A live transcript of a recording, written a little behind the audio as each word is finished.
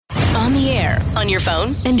on the air, on your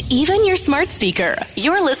phone, and even your smart speaker.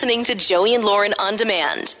 You're listening to Joey and Lauren On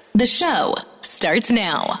Demand. The show starts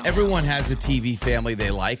now. Everyone has a TV family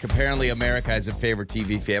they like. Apparently, America has a favorite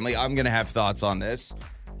TV family. I'm going to have thoughts on this.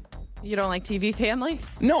 You don't like TV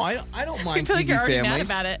families? No, I don't mind I feel TV like you're already families.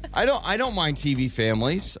 mad about it. I don't mind TV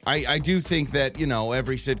families. I do think that,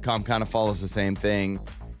 every sitcom kind of follows the same thing.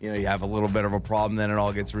 You have a little bit of a problem, then it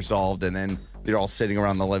all gets resolved, and then you're all sitting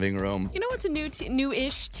around the living room. You know what's a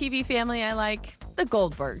new-ish TV family I like? The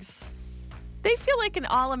Goldbergs. They feel like an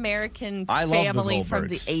all-American family from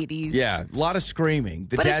the 80s. Yeah, a lot of screaming.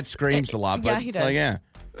 The dad screams a lot, but he does.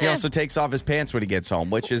 He also takes off his pants when he gets home,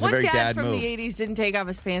 which is a very dad move. One dad from the 80s didn't take off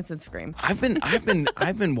his pants and scream. I've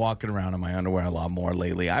been walking around in my underwear a lot more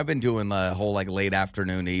lately. I've been doing the whole late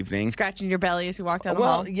afternoon, evening. Scratching your belly as you walk down the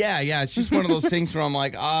hall. Well, yeah. It's just one of those things where I'm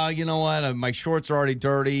like, you know what? My shorts are already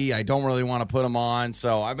dirty. I don't really want to put them on.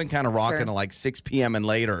 So I've been kind of rocking to 6 p.m. and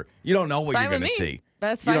later. You don't know what you're going to see.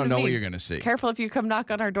 That's fine. You don't know what you're going to see. Careful if you come knock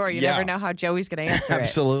on our door. You never know how Joey's going to answer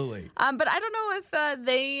Absolutely. it. But I don't know if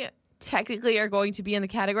they technically are going to be in the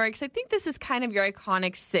category because I think this is kind of your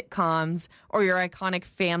iconic sitcoms or your iconic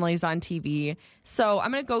families on TV. So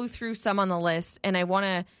I'm going to go through some on the list and I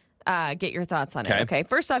want to get your thoughts on it. Okay.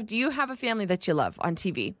 First off, do you have a family that you love on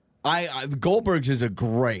TV? The Goldbergs is a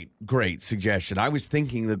great suggestion. I was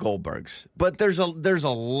thinking the Goldbergs, but there's a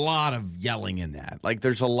lot of yelling in that.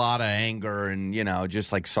 There's a lot of anger and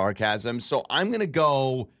just sarcasm. So I'm gonna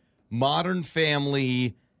go Modern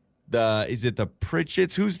Family. Is it the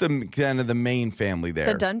Pritchett's? Who's the kind of the main family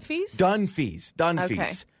there? The Dunphys. Dunphys. Okay.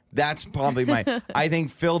 That's probably I think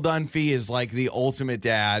Phil Dunphy is the ultimate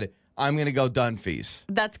dad. I'm going to go Dunphys.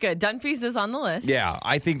 That's good. Dunphys is on the list. Yeah,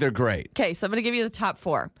 I think they're great. Okay, so I'm going to give you the top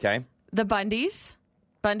 4. Okay. The Bundys.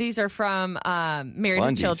 Bundys are from Married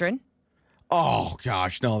with Children. Oh,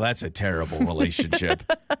 gosh, no, that's a terrible relationship.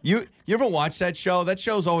 You ever watch that show? That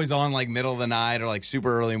show's always on middle of the night or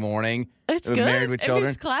super early morning. It's good. Married with Children.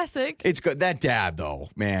 It's classic. It's good. That dad, though,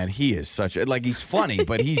 man, he is such a, he's funny,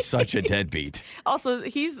 but he's such a deadbeat. Also,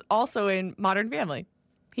 he's also in Modern Family.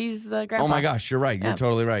 He's the grandpa. Oh, my gosh, you're right. You're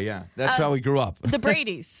totally right, yeah. That's how we grew up. The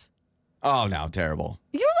Bradys. Oh, no, terrible.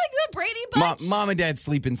 You like the Brady bunch? Mom and dad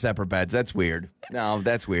sleep in separate beds. That's weird. No,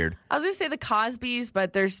 that's weird. I was going to say the Cosbys,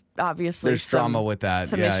 but there's obviously drama with that.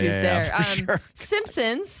 Some issues there. For sure.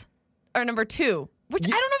 Simpsons are number 2, which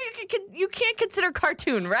I don't know if you can't consider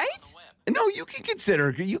cartoon, right? No, you can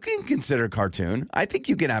consider cartoon. I think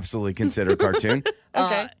you can absolutely consider cartoon.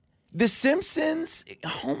 Okay. The Simpsons,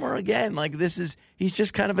 Homer again, he's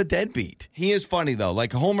just kind of a deadbeat. He is funny, though.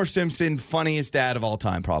 Homer Simpson, funniest dad of all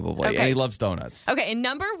time, probably. Okay. And he loves donuts. Okay, and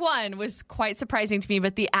number 1 was quite surprising to me,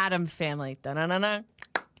 but the Addams Family. Da-na-na-na.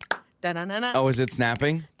 Da-na-na-na. Oh, is it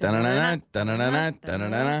snapping? Da-na-na-na, da-na-na-na,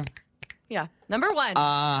 da-na-na-na. Yeah, number 1.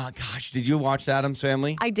 Gosh, did you watch the Addams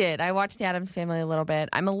Family? I did. I watched the Addams Family a little bit.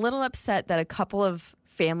 I'm a little upset that a couple of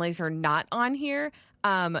families are not on here.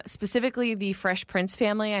 Specifically the Fresh Prince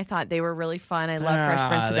family. I thought they were really fun. I love Fresh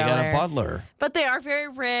Prince of Bel-Air. They got a butler. But they are very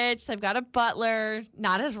rich. They've got a butler.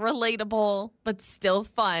 Not as relatable, but still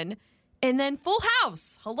fun. And then Full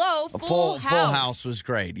House. Hello, Full House. Full House was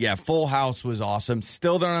great. Yeah, Full House was awesome.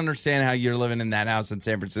 Still don't understand how you're living in that house in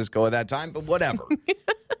San Francisco at that time, but whatever.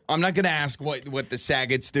 I'm not going to ask what the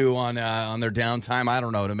Saggets do on their downtime. I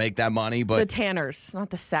don't know, to make that money. But the Tanners, not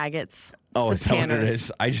the Saggets. Oh, is that what it Tanners.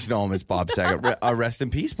 is? I just know him as Bob Saget. Rest in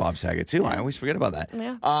peace, Bob Saget, too. I always forget about that.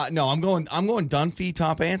 Yeah. No, I'm going Dunphy,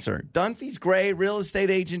 top answer. Dunphy's great, real estate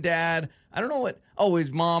agent dad. I don't know what. Oh,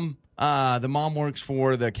 his mom. The mom works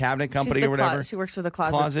for the cabinet company or whatever. She works for the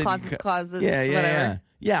closets. Yeah.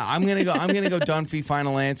 Yeah, I'm gonna go Dunphy.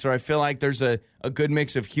 Final answer. I feel like there's a good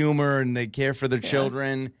mix of humor and they care for their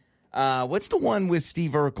children. What's the one with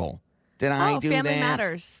Steve Urkel? Did I do Family that?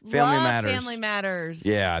 Matters. Family Love Matters. Family Matters.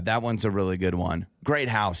 Yeah, that one's a really good one. Great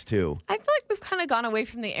house too. I feel like we've kind of gone away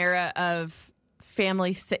from the era of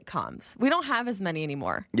family sitcoms. We don't have as many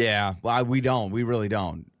anymore. Yeah, well, we don't. We really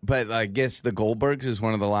don't. But I guess the Goldbergs is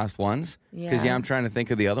one of the last ones. Because I'm trying to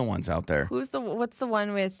think of the other ones out there. What's the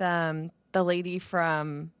one with the lady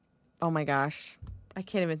from? Oh my gosh, I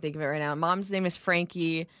can't even think of it right now. Mom's name is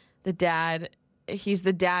Frankie. The dad. He's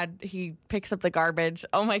the dad. He picks up the garbage.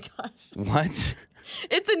 Oh, my gosh. What?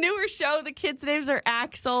 It's a newer show. The kids' names are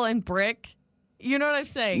Axel and Brick. You know what I'm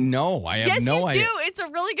saying? No, I have no idea. Yes, you do. It's a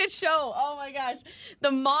really good show. Oh, my gosh.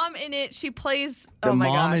 The mom in it, she plays... The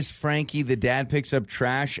mom is Frankie. The dad picks up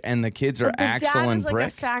trash, and the kids are Axel and Brick. The dad is like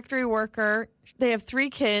a factory worker. They have 3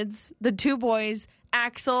 kids. The 2 boys,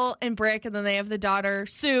 Axel and Brick, and then they have the daughter,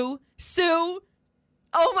 Sue.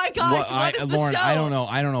 Oh my gosh! What is the Lauren, show?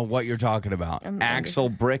 I don't know what you're talking about. Axel,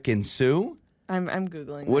 Brick, and Sue? I'm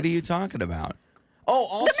Googling What are this. you talking about? Oh,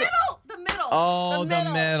 also. The middle. Oh, the the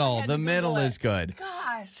middle. I middle. had The to middle Google is it. good.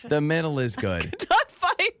 Gosh. The middle is good. Could not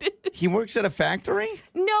find it. He works at a factory?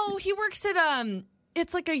 No, he works at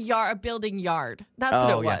it's like a building yard. That's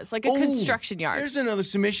what it was. Like a construction yard. There's another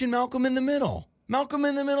submission, Malcolm in the Middle. Malcolm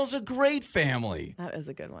in the Middle's a great family. That is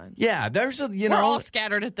a good one. Yeah, there's a, We're all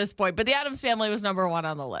scattered at this point, but the Addams Family was number 1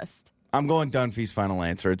 on the list. I'm going Dunphy's final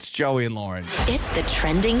answer. It's Joey and Lauren. It's the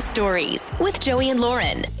trending stories with Joey and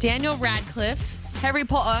Lauren. Daniel Radcliffe, Harry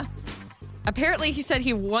Potter. Apparently, he said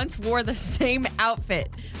he once wore the same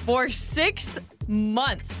outfit for 6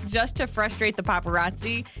 months just to frustrate the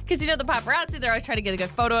paparazzi. Because, the paparazzi, they're always trying to get a good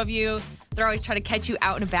photo of you. They're always trying to catch you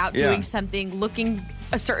out and about doing something, looking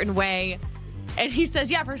a certain way. And he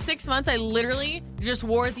says, for 6 months, I literally just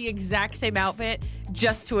wore the exact same outfit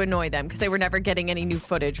just to annoy them because they were never getting any new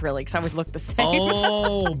footage, really, because I always looked the same.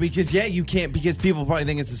 Oh, because, you can't, because people probably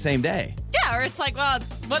think it's the same day. Yeah, or it's like, well,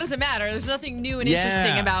 what does it matter? There's nothing new and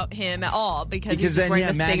interesting about him at all because he's just wearing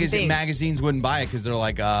the same thing. Magazines wouldn't buy it because they're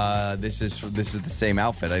like, this is the same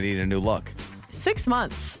outfit. I need a new look. 6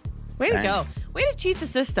 months. Way to go. Way to cheat the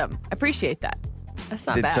system. I appreciate that. That's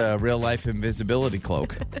not bad. It's a real-life invisibility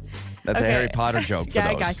cloak. That's a Harry Potter joke for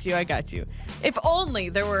those. I got you. If only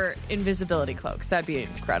there were invisibility cloaks. That'd be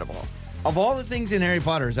incredible. Of all the things in Harry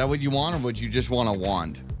Potter, is that what you want, or would you just want a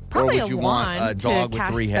wand? Probably or would you a wand want a dog to with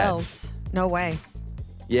cast 3 spells. heads? No way.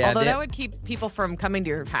 Yeah, Although that would keep people from coming to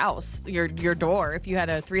your house, your door, if you had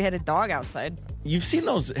a 3-headed dog outside. You've seen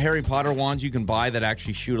those Harry Potter wands you can buy that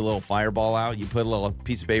actually shoot a little fireball out? You put a little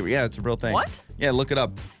piece of paper. Yeah, it's a real thing. What? Yeah, look it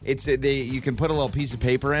up. You can put a little piece of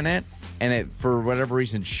paper in it, and it, for whatever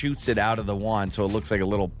reason, shoots it out of the wand, so it looks like a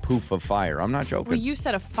little poof of fire. I'm not joking. Well, you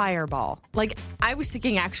said a fireball. Like, I was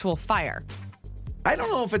thinking actual fire. I don't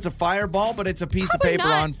know if it's a fireball, but it's a piece Probably of paper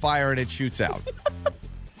not. on fire, and it shoots out.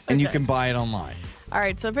 And you can buy it online. All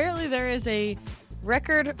right, so apparently there is a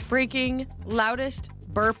record-breaking loudest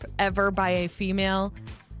burp ever by a female.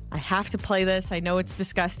 I have to play this. I know it's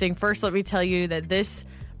disgusting. First, let me tell you that this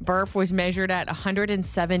burp was measured at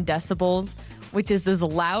 107 decibels, which is as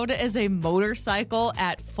loud as a motorcycle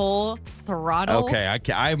at full throttle. Okay,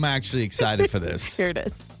 I'm actually excited for this. Here it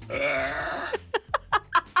is.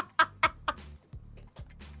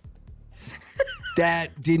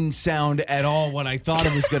 That didn't sound at all what I thought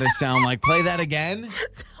it was going to sound like. Play that again.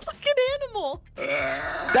 Sounds like an animal.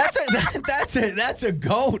 That's a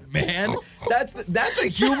goat, man. That's a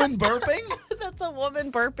human burping. That's a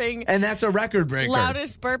woman burping. And that's a record breaker.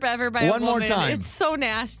 Loudest burp ever by a woman. One more time. It's so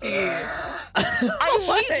nasty.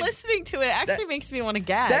 I hate listening to it. It actually makes me want to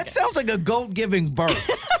gag. That sounds like a goat giving birth.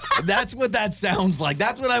 That's what that sounds like.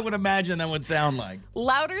 That's what I would imagine that would sound like.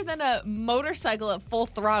 Louder than a motorcycle at full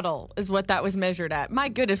throttle is what that was measured at. My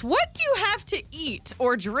goodness, what do you have to eat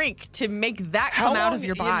or drink to make that come out of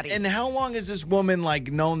your body? And how long has this woman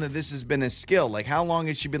known that this has been a skill? Like, how long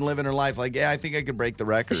has she been living her life? Like, I think I could break the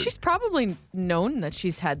record. She's probably known that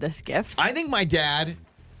she's had this gift. I think my dad,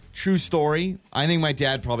 true story, I think my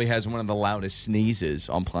dad probably has one of the loudest sneezes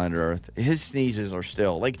on planet Earth. His sneezes are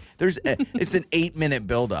still, it's an 8-minute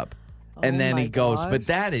buildup. And then he goes, but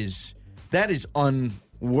that is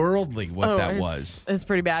unworldly what that was. It's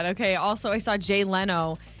pretty bad. Okay, also I saw Jay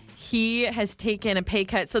Leno. He has taken a pay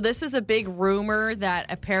cut. So this is a big rumor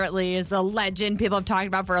that apparently is a legend people have talked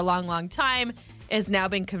about for a long, long time. Has now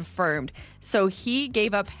been confirmed. So he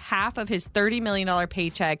gave up half of his $30 million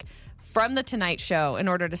paycheck from The Tonight Show in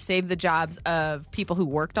order to save the jobs of people who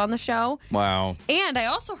worked on the show. Wow. And I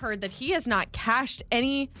also heard that he has not cashed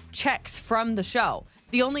any checks from the show.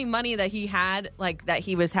 The only money that he had, that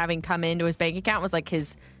he was having come into his bank account was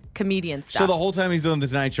his comedian stuff. So the whole time he's doing the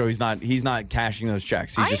Tonight Show, he's not cashing those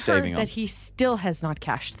checks. He's just saving them. I heard that he still has not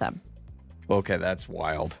cashed them. Okay, that's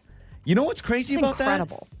wild. You know what's crazy about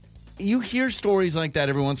incredible. that? You hear stories like that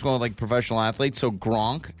every once in a while, like professional athletes. So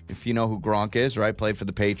Gronk, if you know who Gronk is, right? Played for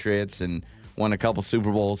the Patriots and won a couple Super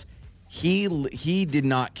Bowls. He did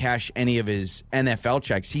not cash any of his NFL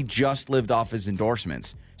checks. He just lived off his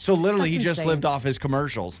endorsements. So literally, That's he just insane. lived off his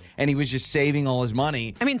commercials, and he was just saving all his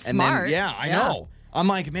money. I mean, smart. And then, I know. I'm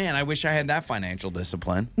like, man, I wish I had that financial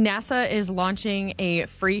discipline. NASA is launching a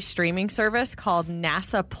free streaming service called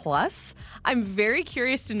NASA Plus. I'm very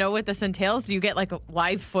curious to know what this entails. Do you get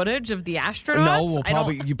live footage of the astronauts? No,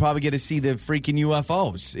 you probably get to see the freaking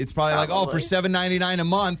UFOs. It's probably for $7.99 a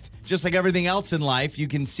month, just like everything else in life, you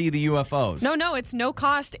can see the UFOs. No, it's no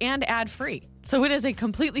cost and ad free. So it is a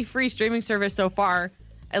completely free streaming service so far.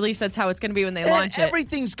 At least that's how it's going to be when they launch it.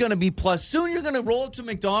 Everything's going to be plus. Soon you're going to roll up to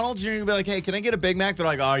McDonald's and you're going to be like, hey, can I get a Big Mac? They're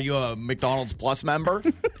like, are you a McDonald's Plus member?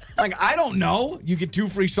 I don't know. You get 2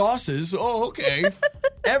 free sauces. Oh, okay.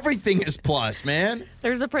 Everything is plus, man.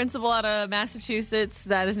 There's a principal out of Massachusetts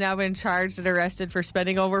that has now been charged and arrested for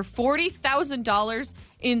spending over $40,000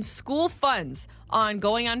 in school funds on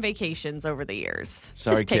going on vacations over the years.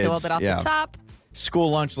 Sorry, Just take kids. a little bit off the top. School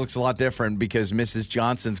lunch looks a lot different because Mrs.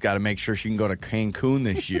 Johnson's got to make sure she can go to Cancun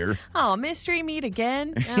this year. Oh, mystery meat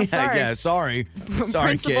again? Oh, sorry. Sorry. Sorry,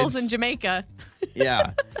 Principals kids. in Jamaica.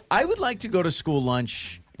 Yeah. I would like to go to school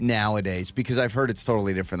lunch nowadays because I've heard it's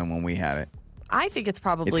totally different than when we had it. I think it's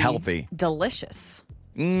probably healthy. Delicious.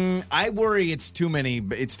 I worry it's too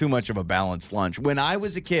much of a balanced lunch. When I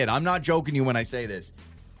was a kid, I'm not joking you when I say this,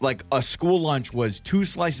 like a school lunch was 2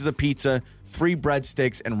 slices of pizza, 3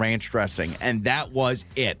 breadsticks, and ranch dressing, and that was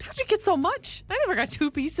it. How'd you get so much? I never got 2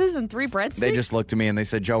 pieces and 3 breadsticks. They just looked at me and they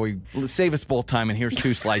said, Joey, save us both time, and here's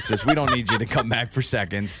 2 slices. We don't need you to come back for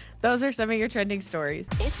seconds. Those are some of your trending stories.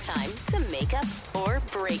 It's time to make up or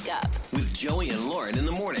break up. With Joey and Lauren in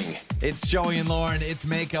the morning. It's Joey and Lauren. It's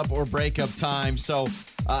makeup or breakup time. So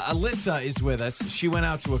Alyssa is with us. She went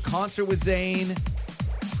out to a concert with Zane.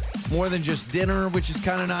 More than just dinner, which is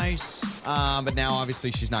kind of nice. But now,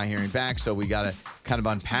 obviously, she's not hearing back, so we got to kind of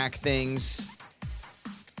unpack things.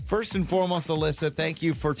 First and foremost, Alyssa, thank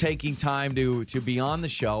you for taking time to be on the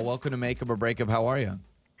show. Welcome to Makeup or Breakup. How are you?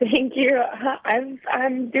 Thank you.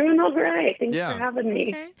 I'm doing all right. Thanks for having me.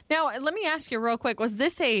 Okay. Now, let me ask you real quick. Was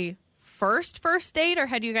this a first date, or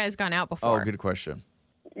had you guys gone out before? Oh, good question.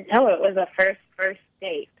 No, it was a first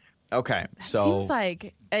date. Okay, so seems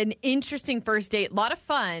like an interesting first date. A lot of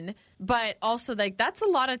fun, but also like that's a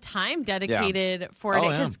lot of time dedicated for it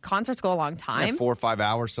because concerts go a long time. 4 or 5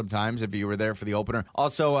 hours sometimes if you were there for the opener.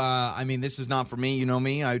 Also, I mean, this is not for me. You know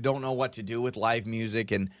me. I don't know what to do with live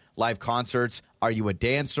music and live concerts. Are you a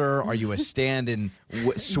dancer? Are you a stand and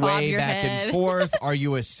sway back head. and forth? Are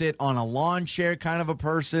you a sit on a lawn chair kind of a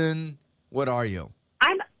person? What are you?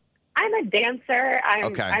 I'm a dancer.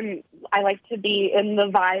 I like to be in the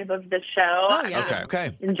vibe of the show. Oh, yeah.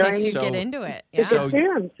 Okay. Enjoying You So- get into it. the Yeah. So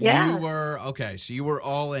tunes. Yeah. you were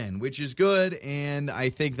all in, which is good, and I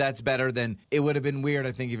think that's better than it would have been weird,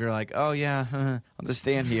 I think, if you're like, oh yeah, I'll just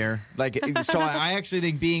stand here. Like, so I actually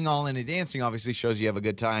think being all in and dancing obviously shows you have a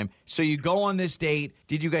good time. So you go on this date.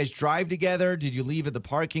 Did you guys drive together? Did you leave at the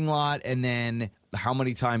parking lot? And then how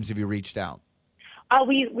many times have you reached out?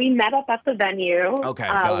 We met up at the venue. Okay,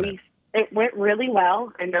 got it. It went really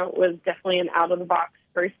well. I know it was definitely an out-of-the-box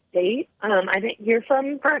first date. I didn't hear from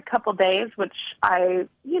him for a couple days, which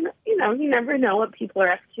you never know what people are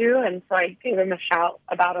up to, and so I gave him a shout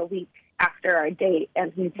about a week after our date,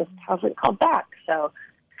 and he just hasn't called back. So,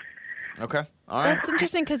 okay, all right. That's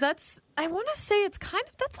interesting because I want to say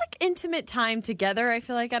that's like intimate time together. I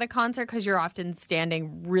feel like at a concert because you're often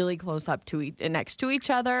standing really close up to next to each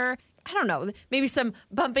other. I don't know, maybe some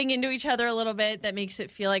bumping into each other a little bit that makes it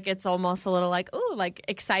feel like it's almost a little like, ooh, like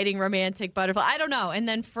exciting, romantic butterfly. I don't know. And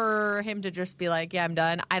then for him to just be like, yeah, I'm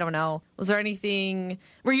done. I don't know. Was there anything,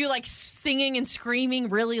 were you like singing and screaming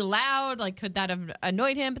really loud? Like, could that have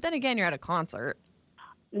annoyed him? But then again, you're at a concert.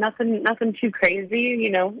 nothing too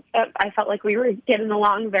crazy. I felt like we were getting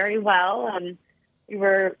along very well, and we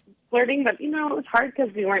were flirting, but it was hard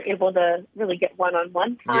because we weren't able to really get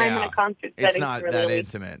one-on-one time in a concert setting. It's not really that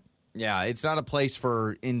intimate. Yeah, it's not a place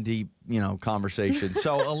for in-deep, conversation.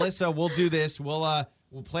 So, Alyssa, we'll do this. We'll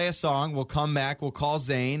play a song. We'll come back. We'll call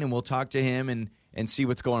Zane, and we'll talk to him and see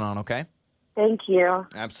what's going on, okay? Thank you.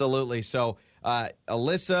 Absolutely. So,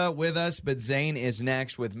 Alyssa with us, but Zane is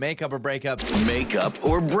next with Makeup or Breakup. Makeup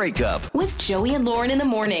or breakup. With Joey and Lauren in the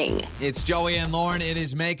morning. It's Joey and Lauren. It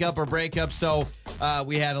is Makeup or Breakup. So,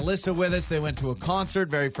 we had Alyssa with us. They went to a concert,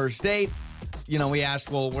 very first date. We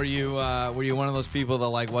asked, well, were you one of those people that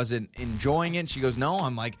like wasn't enjoying it? She goes, no.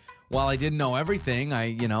 I'm like, while I didn't know everything,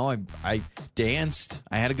 I danced.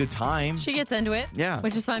 I had a good time. She gets into it, Yeah.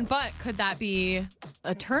 which is fun. But could that be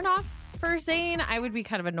a turnoff for Zane? I would be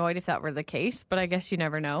kind of annoyed if that were the case, but I guess you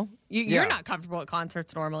never know. You're not comfortable at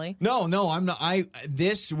concerts normally. No, I'm not.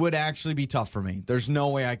 This would actually be tough for me. There's no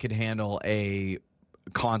way I could handle a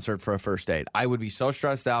concert for a first date. I would be so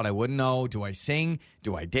stressed out. I wouldn't know. Do I sing?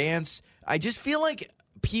 Do I dance? I just feel like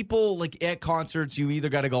people like at concerts, you either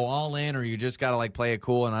got to go all in or you just got to like play it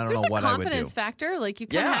cool. And I don't know what I would do. There's a confidence factor. Like you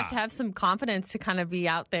kind of have to have some confidence to kind of be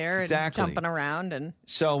out there and jumping around. And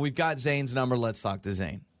so we've got Zane's number. Let's talk to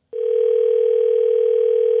Zane.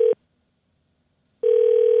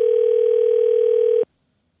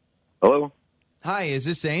 Hello? Hi, is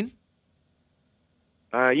this Zane?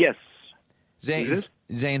 Yes.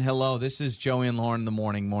 Zane, hello. This is Joey and Lauren in the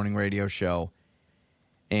morning radio show.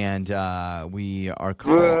 And we are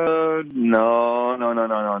calling. No.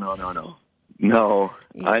 No,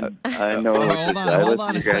 I know. Hold on, I hold listen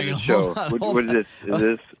on to a your guys' second. show. Hold What is this? Is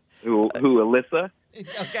this who? Alyssa?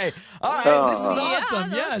 Okay. All right. This is Oh.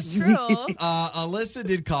 awesome. Yeah, that's Yes. true. Alyssa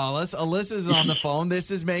did call us. Alyssa's on the phone.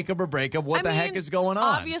 This is Makeup or Breakup. What the heck is going on?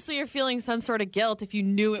 Obviously, you're feeling some sort of guilt if you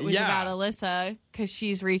knew it was Yeah. about Alyssa because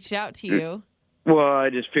she's reached out to you. Well, I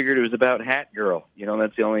just figured it was about Hat Girl.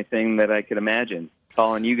 That's the only thing that I could imagine.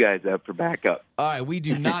 Calling you guys up for backup. All right. We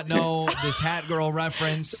do not know this Hat Girl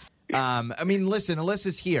reference. Listen,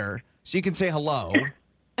 Alyssa's here, so you can say hello.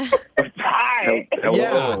 Hi.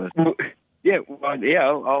 Hello.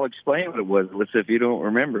 I'll explain what it was, Alyssa, if you don't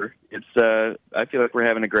remember. It's I feel like we're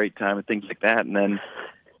having a great time and things like that, and then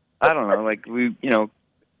I don't know, like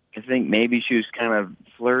I think maybe she was kind of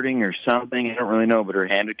flirting or something. I don't really know, but her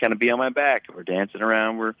hand would kind of be on my back. We're dancing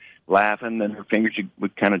around, we're laughing, then her fingers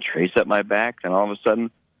would kind of trace up my back, and all of a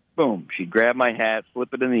sudden, boom, she'd grab my hat,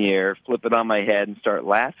 flip it in the air, flip it on my head, and start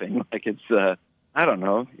laughing like it's I don't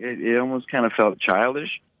know. It almost kind of felt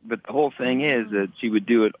childish. But the whole thing is that she would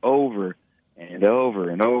do it over and over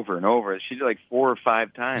and over and over. She did like 4 or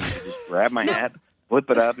 5 times. She'd just grab my hat, flip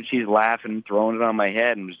it up, and she's laughing, throwing it on my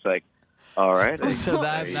head, and just like, all right. So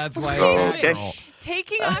that's why it's Oh, Hat okay. Girl.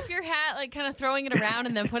 Taking off your hat, like kind of throwing it around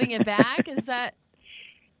and then putting it back, is that...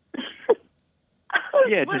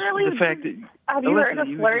 Yeah, just Literally, the fact that have you heard of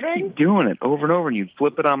you would just flirting? keep doing it over and over, and you'd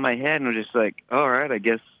flip it on my head, and I was just like, all right, I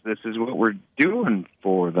guess this is what we're doing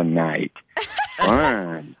for the night.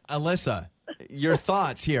 Fine. Alyssa, your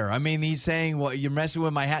thoughts here. I mean, he's saying, well, you're messing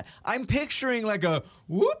with my hat. I'm picturing like a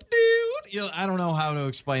whoop dude. I don't know how to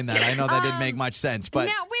explain that. I know that didn't make much sense, but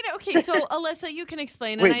Now, wait, okay, so Alyssa, you can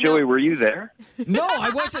explain it. Wait, I know, Joey, were you there? no, I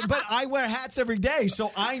wasn't. But I wear hats every day,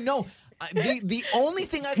 so I know. The only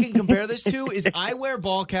thing I can compare this to is I wear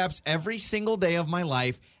ball caps every single day of my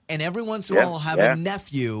life, and every once in a while I'll have a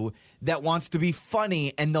nephew that wants to be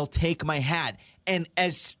funny, and they'll take my hat. And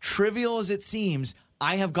as trivial as it seems,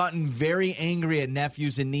 I have gotten very angry at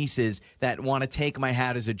nephews and nieces that want to take my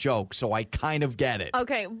hat as a joke, so I kind of get it.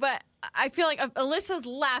 Okay, but I feel like Alyssa's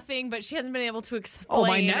laughing, but she hasn't been able to explain. Oh,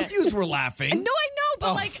 my nephews were laughing. No, I know,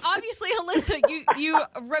 but like obviously, Alyssa, you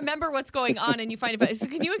remember what's going on and you find it funny. So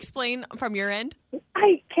can you explain from your end?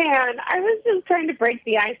 I can. I was just trying to break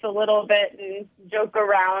the ice a little bit and joke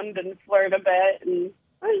around and flirt a bit, and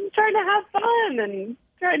I was just trying to have fun and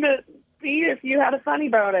trying to see if you had a funny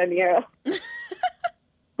bone in you.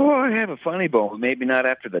 Oh, I have a funny bone, but maybe not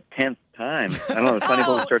after the 10th time. I don't know. The funny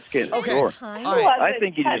bone starts getting sore. Time? All right. I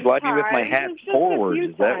think you just lucky with my hat It was just a forward. few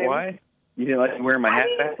Is that times. why? You didn't like wearing my hat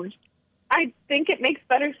backwards? I think it makes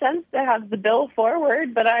better sense to have the bill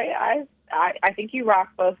forward, but I think you rock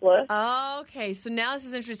both lifts. Okay, so now this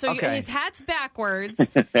is interesting. So Okay. his hat's backwards.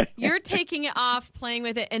 You're taking it off, playing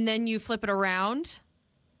with it, and then you flip it around.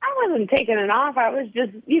 I wasn't taking it off. I was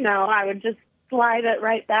just, I would just slide it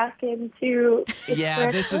right back into. Yeah,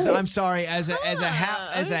 this is. I'm sorry. As a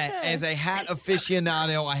hat okay. as a hat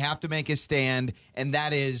aficionado, I have to make a stand, and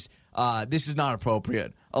that is this is not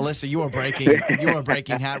appropriate. Alyssa, you are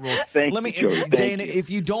breaking hat rules. Thank Let me, you, Joey. Thank Zane, you. if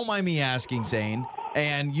you don't mind me asking, Zane,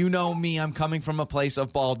 and you know me, I'm coming from a place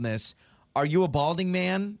of baldness. Are you a balding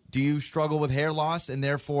man? Do you struggle with hair loss, and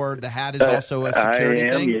therefore the hat is also a security I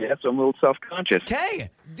am, thing? yes. I'm a little self-conscious. Okay,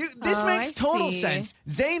 this Oh, makes I total see. sense.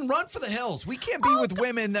 Zane, run for the hills. We can't be with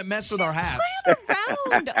women that mess with our hats.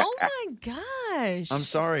 Around. Oh my gosh. I'm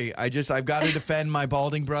sorry. I've got to defend my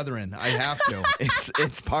balding brethren. I have to.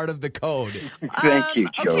 It's part of the code. Thank you,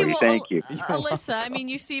 Okay, Joey. well, Thank you. Alyssa, I mean,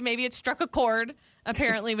 you see, maybe it struck a chord,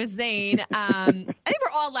 apparently, with Zane. I think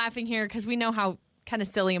we're all laughing here because we know how kind of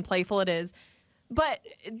silly and playful it is. But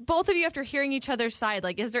both of you, after hearing each other's side,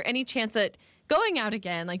 like, is there any chance that going out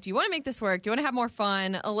again, like, do you want to make this work? Do you want to have more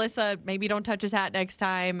fun? Alyssa, maybe don't touch his hat next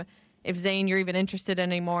time. If Zane, you're even interested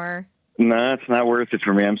anymore. No, it's not worth it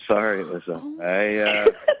for me. I'm sorry, Alyssa.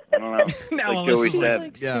 I don't know. Now like Joey Alyssa's said,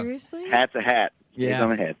 Like, Yeah. seriously? hat's a hat. Yeah. Stays on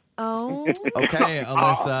the head. Oh. Okay,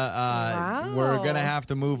 Alyssa, Wow. we're going to have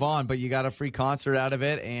to move on, but you got a free concert out of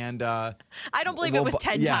it, and I don't believe it was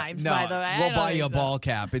 10 times, by the way. I We'll don't buy think you a so. ball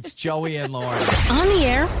cap. It's Joey and Lauren. On the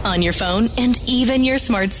air, on your phone, and even your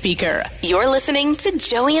smart speaker. You're listening to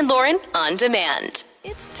Joey and Lauren on demand.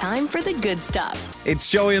 It's time for the good stuff.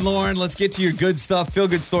 It's Joey and Lauren. Let's get to your good stuff,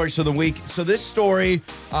 feel-good stories for the week. So this story,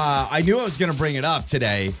 I knew I was going to bring it up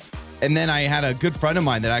today, and then I had a good friend of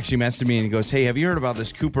mine that actually messaged me and he goes, hey, have you heard about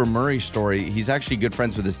this Cooper Murray story? He's actually good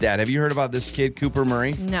friends with his dad. Have you heard about this kid, Cooper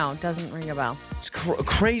Murray? No, doesn't ring a bell. It's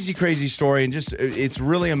crazy, crazy story, and just it's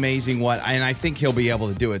really amazing and I think he'll be able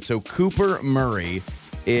to do it. So Cooper Murray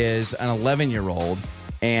is an 11-year-old,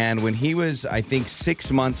 and when he was, I think, 6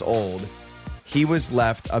 months old, he was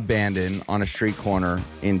left abandoned on a street corner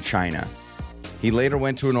in China. He later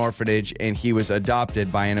went to an orphanage, and he was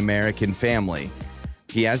adopted by an American family.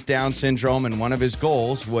 He has Down syndrome, and one of his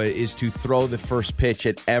goals is to throw the first pitch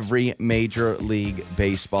at every Major League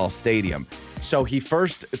Baseball stadium. So he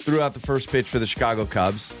first threw out the first pitch for the Chicago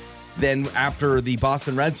Cubs. Then after the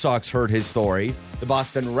Boston Red Sox heard his story, the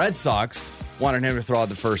Boston Red Sox wanted him to throw out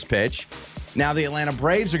the first pitch. Now the Atlanta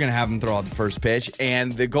Braves are going to have him throw out the first pitch.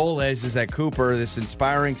 And the goal is that Cooper, this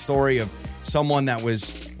inspiring story of someone that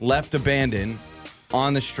was left abandoned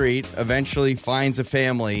on the street, eventually finds a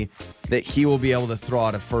family that he will be able to throw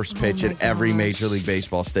out a first pitch at every Major League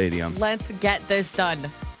Baseball stadium. Let's get this done.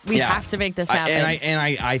 We have to make this happen.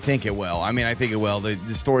 I think it will. I mean, I think it will. The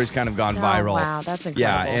story's kind of gone viral. Wow, that's incredible.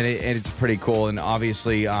 Yeah, and it's pretty cool. And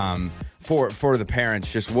obviously, for the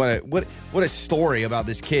parents, just what a story about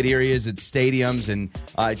this kid. Here he is at stadiums, and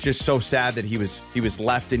it's just so sad that he was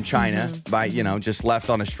left in China by just left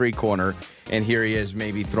on a street corner, and here he is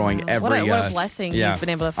maybe throwing every. What a blessing he's been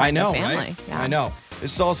able to find a family. Right? Yeah. I know.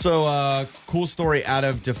 This is also a cool story out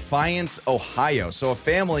of Defiance, Ohio. So a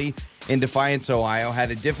family in Defiance, Ohio had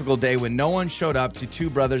a difficult day when no one showed up to two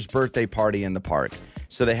brothers' birthday party in the park.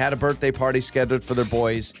 So they had a birthday party scheduled for their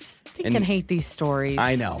boys. I can hate these stories.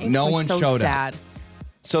 I know. It's No one showed sad. up.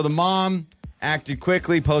 So the mom acted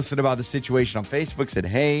quickly, posted about the situation on Facebook, said,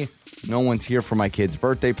 "Hey, no one's here for my kid's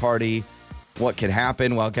birthday party. What could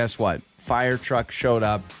happen?" Well, guess what? Fire truck showed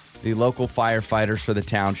up. The local firefighters for the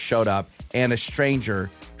town showed up, and a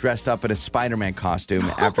stranger dressed up in a Spider-Man costume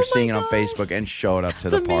after seeing it on Facebook and showed up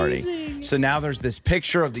to the party. So now there's this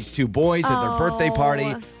picture of these two boys at their birthday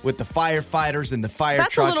party with the firefighters and the fire truck.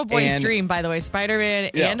 That's a little boy's dream, by the way.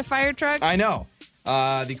 Spider-Man and a fire truck. I know.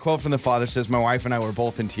 The quote from the father says, "My wife and I were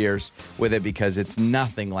both in tears with it because it's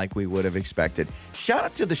nothing like we would have expected." Shout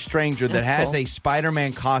out to the stranger that has a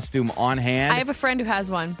Spider-Man costume on hand. I have a friend who has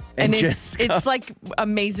one, and it's like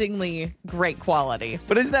amazingly great quality.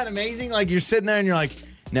 But isn't that amazing? Like, you're sitting there and you're like,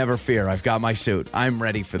 never fear, I've got my suit. I'm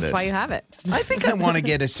ready for this. That's why you have it. I think I want to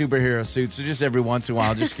get a superhero suit, so just every once in a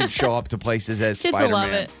while, just can show up to places as Kids Spider-Man.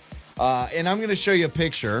 love it. And I'm going to show you a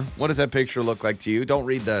picture. What does that picture look like to you? Don't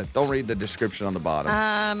read the description on the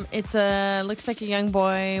bottom. Looks like a young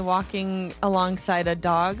boy walking alongside a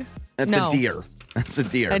dog. That's a deer. That's a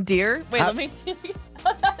deer. A deer? Wait, let me see.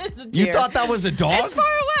 That is a deer. You thought that was a dog? It's far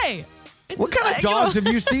away. What kind of dogs have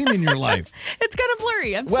you seen in your life? It's kind of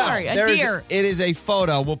blurry. I'm sorry. A deer. It is a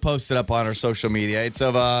photo. We'll post it up on our social media. It's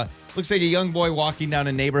of looks like a young boy walking down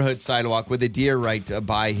a neighborhood sidewalk with a deer right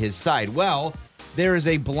by his side. Well, there is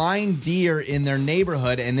a blind deer in their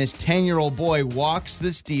neighborhood, and this 10-year-old boy walks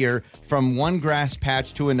this deer from one grass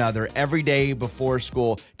patch to another every day before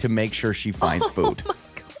school to make sure she finds food. My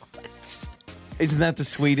gosh. Isn't that the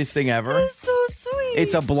sweetest thing ever? That is so sweet.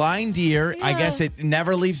 It's a blind deer. Yeah. I guess it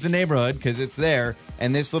never leaves the neighborhood because it's there.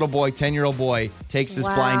 And this little boy, 10-year-old boy, takes this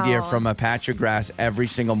blind deer from a patch of grass every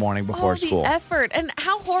single morning before school. The effort. And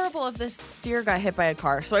how horrible if this deer got hit by a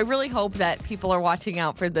car. So I really hope that people are watching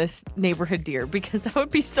out for this neighborhood deer because that would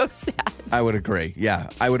be so sad. I would agree. Yeah,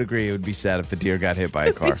 I would agree. It would be sad if the deer got hit by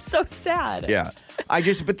a car. It's so sad. Yeah.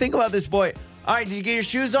 But think about this boy. All right, did you get your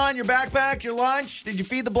shoes on, your backpack, your lunch? Did you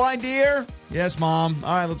feed the blind deer? Yes, Mom.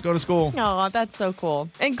 All right, let's go to school. Oh, that's so cool.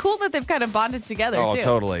 And cool that they've kind of bonded together, too. Oh,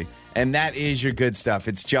 totally. And that is your good stuff.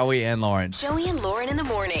 It's Joey and Lauren. Joey and Lauren in the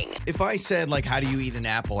morning. If I said, how do you eat an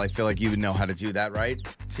apple, I feel like you would know how to do that, right?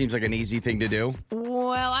 Seems like an easy thing to do.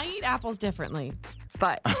 Well, I eat apples differently.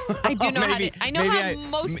 But I do know how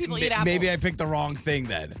most people eat apples. Maybe I picked the wrong thing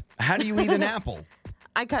then. How do you eat an apple?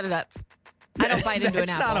 I cut it up. I don't bite into an apple.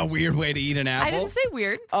 That's not a weird way to eat an apple. I didn't say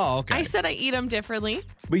weird. Oh, okay. I said I eat them differently.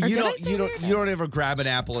 But you don't ever grab an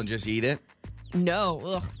apple and just eat it? No.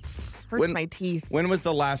 Ugh. Hurts my teeth. When was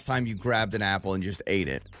the last time you grabbed an apple and just ate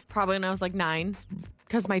it? Probably when I was 9.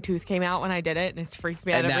 Because my tooth came out when I did it, and it's freaked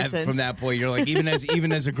me out ever since. From that point, you're like, even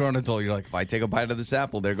as a grown adult, you're like, if I take a bite of this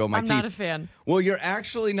apple, there go my teeth. I'm not a fan. Well, you're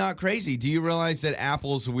actually not crazy. Do you realize that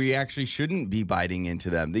apples, we actually shouldn't be biting into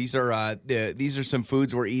them? These are some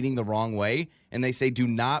foods we're eating the wrong way, and they say do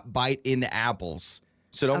not bite into apples.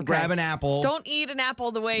 So don't grab an apple. Don't eat an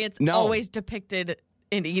apple the way it's always depicted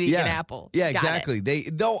in eating an apple. Yeah, exactly.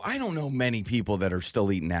 Though I don't know many people that are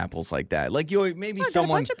still eating apples like that. Like someone.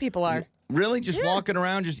 A bunch of people are. Really? Just walking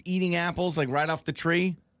around, just eating apples right off the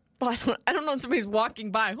tree? Well, I don't know if somebody's walking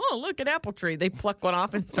by. Oh, look, an apple tree. They pluck one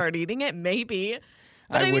off and start eating it. Maybe.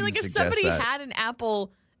 But I mean, if somebody had an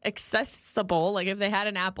apple accessible, like if they had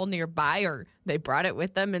an apple nearby or they brought it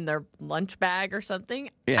with them in their lunch bag or something,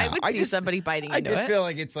 Yeah, I would see somebody biting I into just it. feel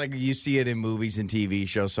like it's like you see it in movies and TV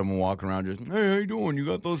shows, someone walking around just, hey, how you doing? You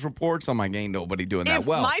got those reports? I'm like, ain't nobody doing that. If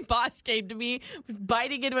Well, my boss came to me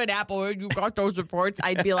biting into an apple and you got those reports,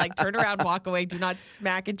 I'd be like, turn around, walk away. Do not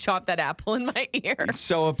smack and chop that apple in my ear.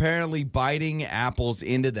 so apparently biting apples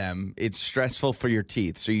into them, it's stressful for your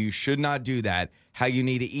teeth. So you should not do that. How you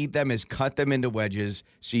need to eat them is cut them into wedges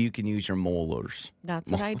so you can use your molars.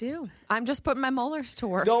 That's what I do. I'm just putting my molars to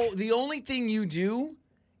work. Though the only thing you do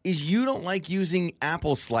is you don't like using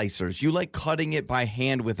apple slicers. You like cutting it by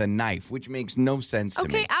hand with a knife, which makes no sense to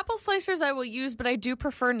me. Okay, apple slicers I will use, but I do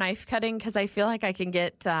prefer knife cutting because I feel like I can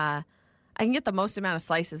get the most amount of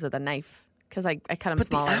slices with a knife because I cut them But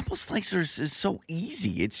smaller. the apple slicers is so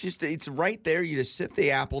easy. It's right there. You just sit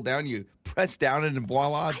the apple down, you press down, and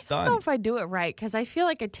voila, it's I don't done. know if I do it right because I feel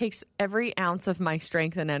like it takes every ounce of my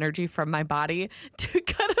strength and energy from my body to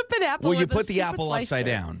cut up an apple. Well, you with a put the stupid apple slicer. upside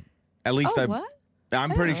down. At least Oh, what?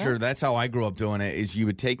 I'm I pretty don't know. sure that's how I grew up doing it. Is you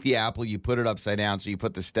would take the apple, you put it upside down, so you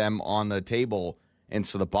put the stem on the table, and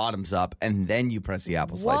so the bottom's up, and then you press the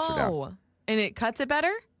apple slicer down. Whoa. And it cuts it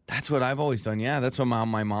better? That's what I've always done. Yeah, that's what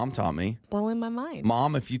my mom taught me. Blowing my mind.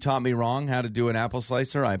 Mom, if you taught me wrong how to do an apple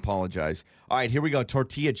slicer, I apologize. All right, here we go.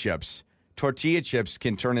 Tortilla chips. Tortilla chips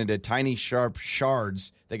can turn into tiny, sharp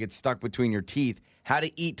shards that get stuck between your teeth. How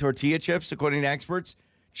to eat tortilla chips, according to experts?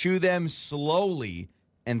 Chew them slowly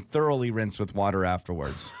and thoroughly rinse with water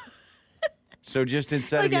afterwards. So just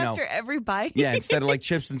instead Like of, after every bite? yeah, instead of like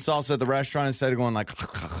chips and salsa at the restaurant, instead of going like,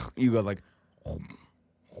 you go like,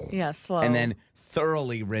 Yeah, slow. and then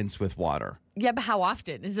thoroughly rinse with water. Yeah, but how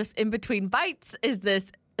often? Is this in between bites? Is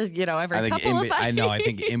this, every couple of bites? I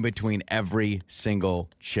think in between every single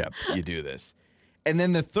chip you do this. And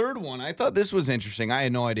then the third one, I thought this was interesting. I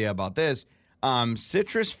had no idea about this.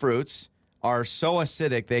 Citrus fruits are so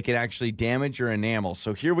acidic they can actually damage your enamel.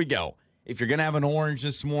 So here we go. If you're going to have an orange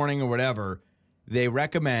this morning or whatever, they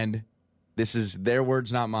recommend, this is their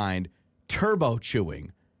words, not mine, turbo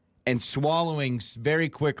chewing and swallowing very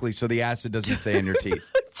quickly so the acid doesn't stay in your teeth.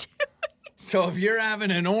 So if you're having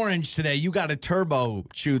an orange today, you got to turbo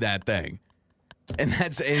chew that thing. And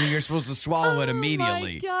you're supposed to swallow it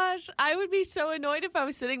immediately. Oh my gosh. I would be so annoyed if I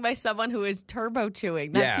was sitting by someone who is turbo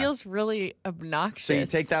chewing. That Yeah. feels really obnoxious. So you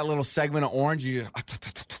take that little segment of orange, you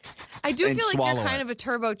I do and feel like swallow you're kind it. of a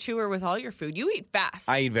turbo chewer with all your food. You eat fast.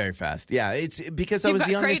 I eat very fast. Yeah, it's because I You've was got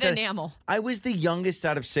the youngest. great enamel. I was the youngest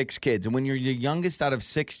out of 6 kids, and when you're the youngest out of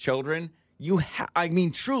 6 children,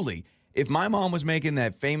 truly, if my mom was making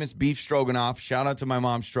that famous beef stroganoff, shout out to my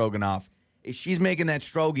mom Stroganoff, if she's making that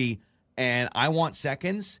strogie and I want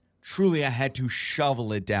seconds, truly I had to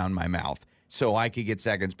shovel it down my mouth so I could get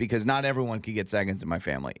seconds because not everyone could get seconds in my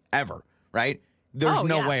family ever, right? There's Oh,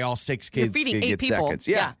 no yeah. way all 6 You're kids feeding could 8 get people. seconds.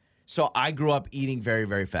 Yeah. So I grew up eating very,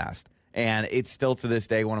 very fast. And it's still to this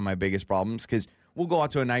day one of my biggest problems because we'll go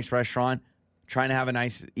out to a nice restaurant, trying to have a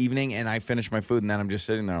nice evening, and I finish my food, and then I'm just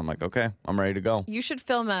sitting there. I'm like, okay, I'm ready to go. You should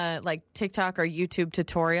film a TikTok or YouTube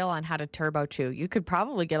tutorial on how to turbo chew. You could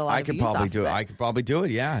probably get a lot I of could views probably off do of it. I could probably do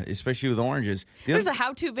it, yeah, especially with oranges. There's a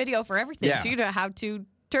how-to video for everything. Yeah. So you know how to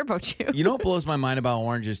turbo chew. You know what blows my mind about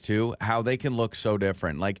oranges, too? How they can look so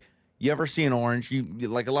different. Like, you ever see an orange?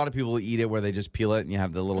 Like, a lot of people eat it where they just peel it and you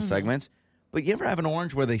have the little segments. But you ever have an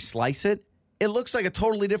orange where they slice it? It looks like a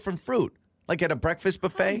totally different fruit. Like at a breakfast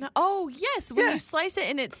buffet. Oh, yes. When Yeah. you slice it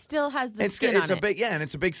and it still has the It's skin it's on a it. big, yeah, and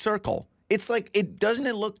it's a big circle. It's like, doesn't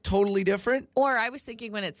it look totally different? Or I was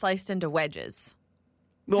thinking when it's sliced into wedges.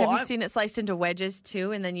 Well, Have you seen it sliced into wedges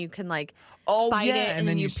too? And then you can bite yeah, it and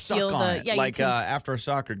then you peel suck on it, you like can after a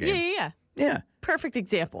soccer game. Yeah. Yeah. Perfect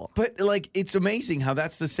example. But, like, it's amazing how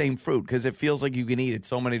that's the same fruit because it feels like you can eat it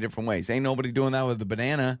so many different ways. Ain't nobody doing that with the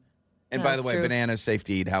banana. And No, by the it's way, true. banana's safe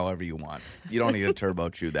to eat however you want. You don't need to turbo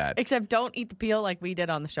chew that. Except don't eat the peel like we did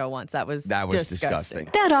on the show once. That was disgusting.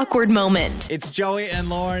 That awkward moment. It's Joey and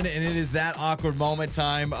Lauren, and it is that awkward moment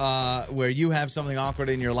time where you have something awkward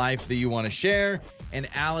in your life that you want to share. And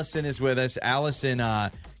Allison is with us. Allison,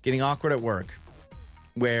 getting awkward at work,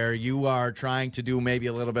 where you are trying to do maybe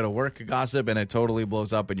a little bit of work gossip, and it totally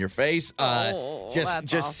blows up in your face. that's Just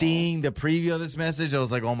awful. seeing the preview of this message, I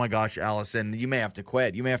was like, oh my gosh, Allison, you may have to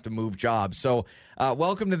quit. You may have to move jobs. So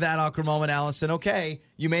welcome to that awkward moment, Allison. Okay,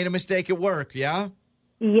 you made a mistake at work, yeah?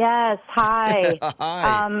 Yes, hi.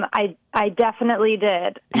 Hi. I definitely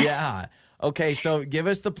did. Yeah. Okay, so give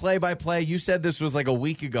us the play-by-play. You said this was like a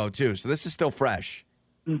week ago, too, so this is still fresh.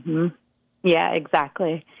 Yeah,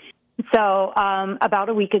 exactly. So about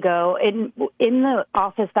a week ago, in the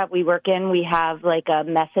office that we work in, we have like a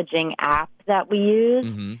messaging app that we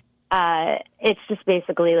use. it's just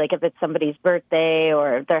basically like if it's somebody's birthday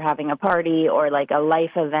or if they're having a party or like a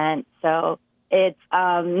life event. So it's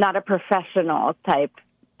not a professional type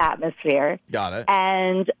atmosphere. Got it.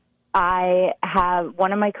 And I have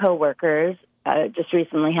one of my coworkers just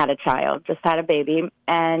recently had a child, just had a baby,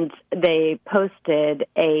 and they posted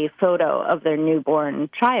a photo of their newborn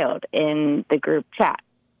child in the group chat.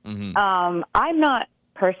 Mm-hmm. I'm not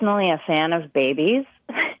personally a fan of babies.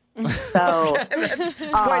 So That's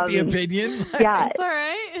quite the opinion. yeah. It's all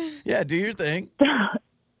right. Yeah, do your thing.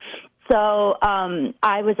 So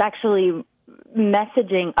I was actually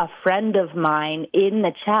messaging a friend of mine in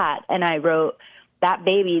the chat, and I wrote, "That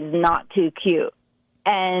baby's not too cute."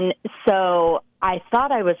 And so I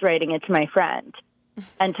thought I was writing it to my friend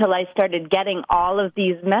until I started getting all of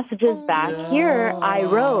these messages back. Here I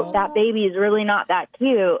wrote, "That baby is really not that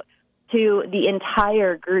cute," to the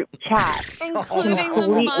entire group chat, Including the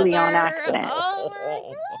completely mother. on accident. Oh my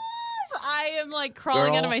gosh. I am like crawling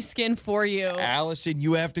Girl. out of my skin for you. Allison,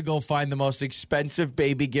 you have to go find the most expensive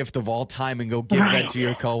baby gift of all time and go give that to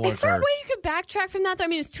your coworker. Is there a way you could backtrack from that? Though? I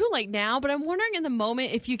mean, it's too late now, but I'm wondering in the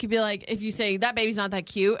moment if you could be like, if you say that baby's not that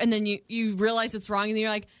cute, and then you realize it's wrong, and then you're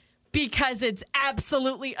like, because it's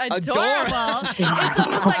absolutely adorable. It's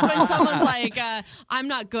almost like when someone's like, I'm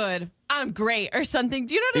not good, I'm great, or something.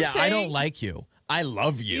 Do you know what I'm saying? I don't like you. I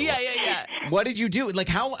love you. Yeah. What did you do? Like,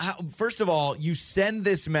 how? First of all, you send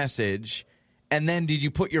this message, and then did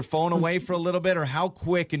you put your phone away for a little bit, or how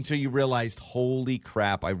quick until you realized, holy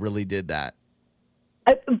crap, I really did that?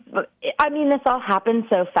 I mean, this all happened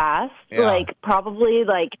so fast, Yeah. like probably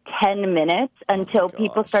like 10 minutes until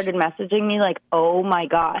people started messaging me like, "Oh my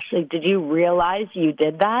gosh, like, did you realize you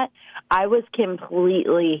did that?" I was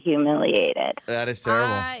completely humiliated. That is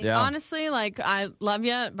terrible. Honestly, like, I love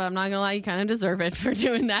you, but I'm not going to lie, you kind of deserve it for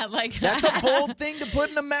doing that. Like, That's a bold thing to put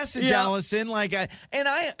in a message, Yeah. Allison.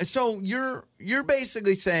 So you're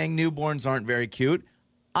basically saying newborns aren't very cute.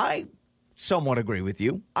 I somewhat agree with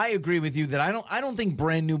you. I agree with you that I don't think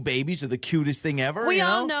brand new babies are the cutest thing ever. We you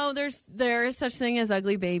all know there is such thing as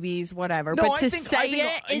ugly babies, whatever. No, but I to think- say I think-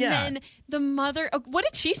 it and yeah. then the mother, what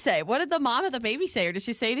did she say? What did the mom of the baby say? Or did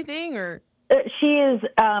she say anything? Or She is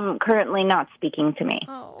currently not speaking to me.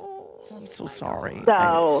 I'm so sorry.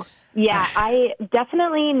 So, yeah, I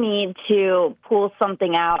definitely need to pull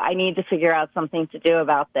something out. I need to figure out something to do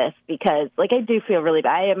about this because, like, I do feel really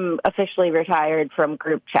bad. I am officially retired from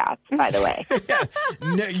group chats, by the way.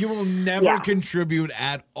 You will never Yeah. contribute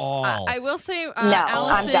at all. I will say, No, I'm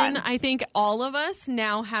Allison, done. I think all of us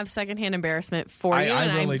now have secondhand embarrassment for I you.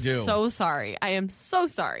 And really I'm do. so sorry. I am so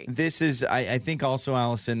sorry. This is, I think also,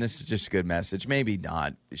 Allison, this is just a good message. Maybe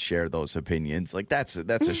not share those opinions. Like, that's a,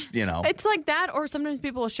 It's like that, or sometimes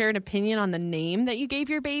people will share an opinion on the name that you gave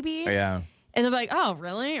your baby. yeah. And they'll be like, "Oh,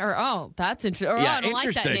 really?" Or "Oh, that's interesting." Or Yeah, "Oh, I don't like that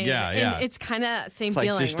interesting. name." Yeah, yeah. And it's kind of same It's like,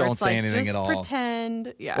 feeling. just where don't it's say like, anything just at all.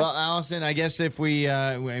 pretend. Yeah. Well, Allison, I guess if we,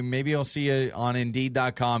 maybe I'll see you on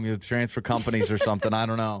Indeed.com. You'll transfer companies or something. I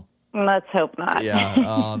don't know. Let's hope not. Yeah.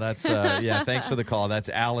 Oh, that's, thanks for the call. That's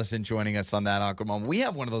Allison joining us on That Awkward Moment. We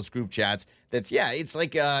have one of those group chats that's, it's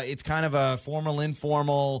like, it's kind of a formal,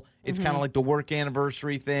 informal. It's kind of like the work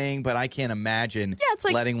anniversary thing, but I can't imagine it's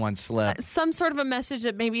like letting one slip. some sort of a message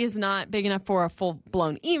that maybe is not big enough for a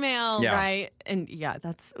full-blown email, Yeah. right? And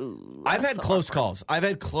that's I've had so close awkward. calls. I've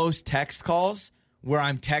had close text calls where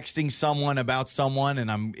I'm texting someone about someone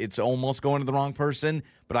and it's almost going to the wrong person,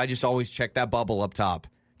 but I just always check that bubble up top.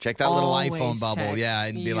 Check that little Always iPhone bubble, check.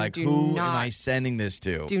 and be You like, do who am not I sending this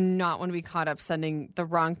to? Do not want to be caught up sending the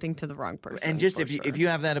wrong thing to the wrong person. And just for if you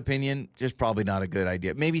have that opinion, just probably not a good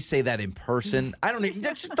idea. Maybe say that in person. I don't even,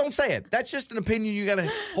 just don't say it. That's just an opinion you got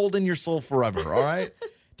to hold in your soul forever, all right?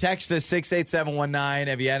 Text us 68719.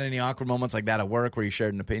 Have you had any awkward moments like that at work where you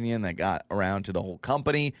shared an opinion that got around to the whole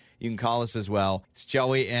company? You can call us as well. It's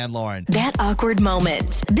Joey and Lauren. That awkward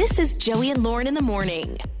moment. This is Joey and Lauren in the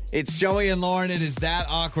morning. It's Joey and Lauren. It is That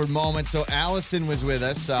Awkward Moment. So Allison was with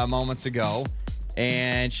us moments ago,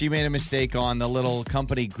 and she made a mistake on the little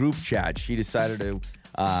company group chat. She decided to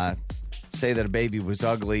say that a baby was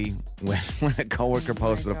ugly when a coworker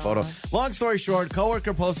posted a photo. Long story short,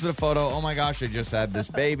 coworker posted a photo. Oh my gosh, I just had this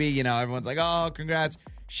baby. Everyone's like, oh, congrats.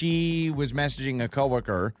 She was messaging a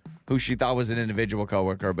coworker who she thought was an individual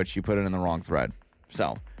coworker, but she put it in the wrong thread.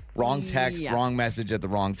 So wrong text, Yeah. wrong message at the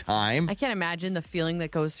wrong time. I can't imagine the feeling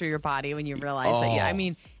that goes through your body when you realize that. Yeah, I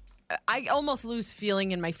mean, I almost lose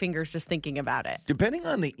feeling in my fingers just thinking about it. Depending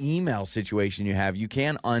on the email situation you have, you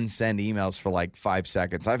can unsend emails for like 5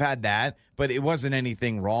 seconds. I've had that, but it wasn't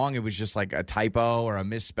anything wrong. It was just like a typo or a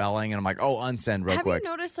misspelling. And I'm like, oh, unsend real quick. Have you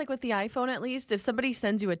noticed, like with the iPhone at least, if somebody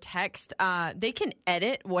sends you a text, they can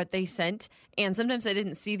edit what they sent. And sometimes I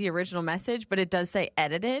didn't see the original message, but it does say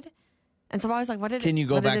edited. And so I was like, what did it say? Can you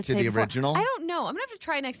go back to the original? I don't know. I'm going to have to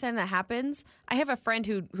try next time that happens. I have a friend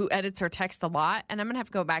who edits her text a lot, and I'm going to have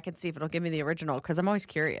to go back and see if it'll give me the original because I'm always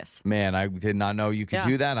curious. Man, I did not know you could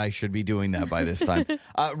do that. I should be doing that by this time.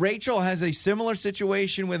 Rachel has a similar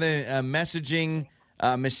situation with a messaging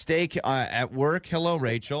mistake at work. Hello,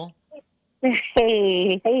 Rachel.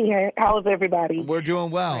 Hey, how's everybody? We're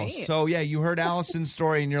doing well. Great. So, yeah, you heard Allison's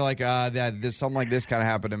story, and you're like, something like this kind of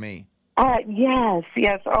happened to me. Yes.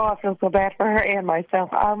 Oh, I feel so bad for her and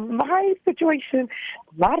myself. My situation,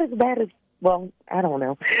 not as bad as, well, I don't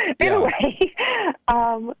know. Yeah. Anyway,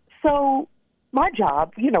 so my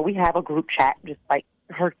job, we have a group chat, just like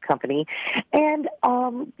her company. And,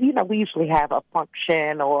 we usually have a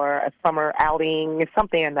function or a summer outing,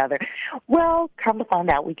 something or another. Well, come to find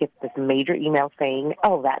out, we get this major email saying,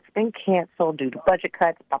 oh, that's been canceled due to budget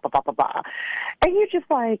cuts, blah, blah, blah, blah, blah. And you're just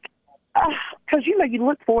like, because, you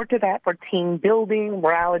look forward to that for team building,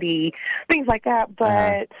 morality, things like that.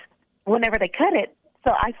 But whenever they cut it,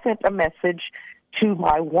 so I sent a message to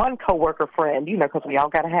my one coworker friend, because we all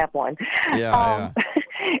got to have one. Yeah.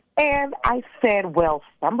 And I said, well,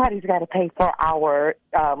 somebody's got to pay for our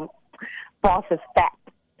boss's fat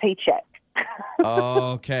paycheck.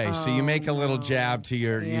 Okay. So you make a little jab to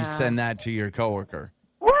you send that to your coworker.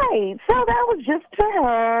 Right. So that was just to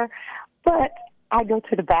her. But I go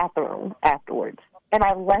to the bathroom afterwards, and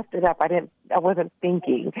I left it up. I wasn't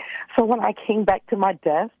thinking. So when I came back to my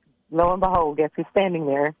desk, lo and behold, guess who's standing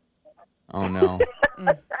there? Oh, no.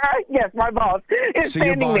 Yes, my boss is So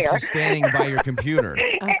your standing boss there. is standing by your computer.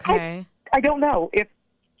 Okay. I don't know if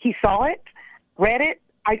he saw it, read it.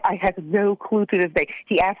 I have no clue to this day.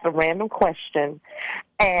 He asked a random question,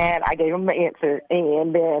 and I gave him the answer,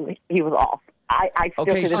 and then he was off. I still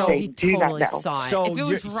to this day he do totally not know. saw it. So if it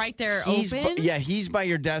was right there open. He's by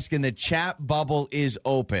your desk, and the chat bubble is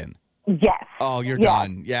open. Yes. Oh, you're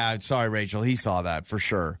done. Yeah, sorry, Rachel. He saw that for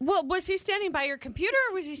sure. Well, was he standing by your computer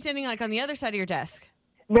or was he standing like on the other side of your desk?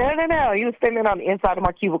 No. He was standing on the inside of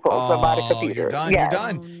my cubicle, so by the computer. You're done. Yes. You're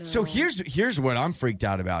done. Oh, no. So here's what I'm freaked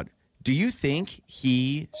out about. Do you think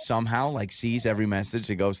he somehow sees every message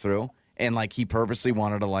that goes through and he purposely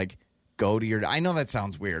wanted to go to your? I know that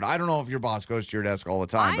sounds weird. I don't know if your boss goes to your desk all the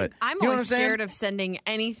time, but I'm you know always what I'm scared of sending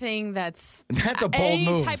anything that's a bold any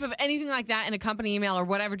move. type of anything like that in a company email or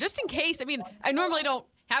whatever, just in case. I mean, I normally don't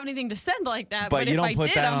have anything to send like that, But you if don't I put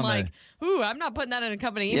did, that I'm on like, ooh, I'm not putting that in a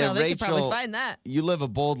company email. They could probably find that. You live a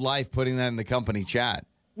bold life putting that in the company chat.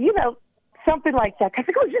 Something like that. Because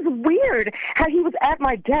it was just weird how he was at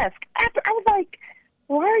my desk. After I was like,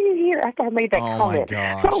 why are you here? After I made that comment. Oh,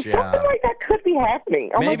 my gosh, so something like that could be happening.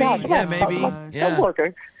 Oh, Maybe, my God. yeah, maybe. Yeah.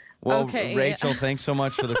 Coworker. Well, Okay. Rachel, thanks so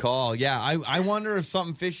much for the call. Yeah, I wonder if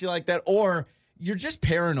something fishy like that, or you're just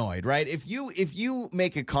paranoid, right? If you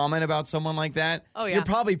make a comment about someone like that, you're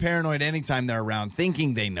probably paranoid anytime they're around,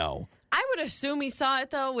 thinking they know. I would assume he saw it,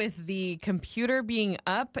 though, with the computer being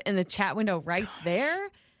up and the chat window right there.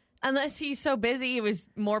 Unless he's so busy, he was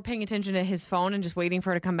more paying attention to his phone and just waiting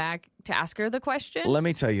for her to come back to ask her the question. Let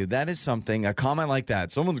me tell you, that is something, a comment like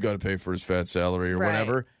that, someone's got to pay for his fat salary or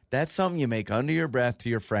whatever. That's something you make under your breath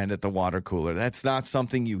to your friend at the water cooler. That's not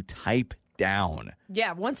something you type down.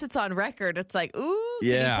 Yeah, once it's on record, it's like, ooh, can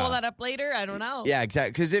you pull that up later? I don't know. Yeah,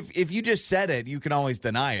 exactly. Because if you just said it, you can always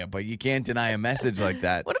deny it, but you can't deny a message like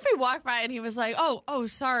that. What if we walked by and he was like, oh,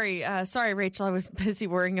 sorry, Rachel, I was busy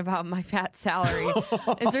worrying about my fat salary.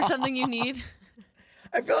 Is there something you need?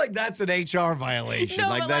 I feel like that's an HR violation.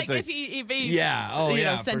 No, that's if he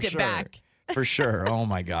sent it sure. back. For sure. Oh,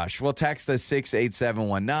 my gosh. Well, text us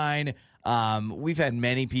 68719. We've had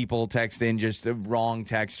many people text in just the wrong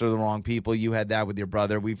text or the wrong people. You had that with your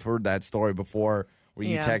brother. We've heard that story before where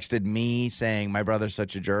you texted me saying my brother's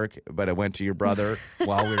such a jerk, but it went to your brother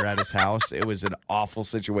while we were at his house. It was an awful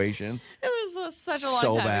situation. It was such a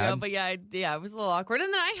long time ago, but it was a little awkward.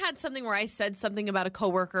 And then I had something where I said something about a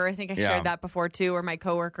coworker. I think I shared that before too, where my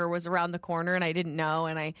coworker was around the corner and I didn't know.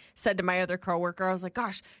 And I said to my other coworker, I was like,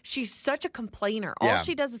 gosh, she's such a complainer. All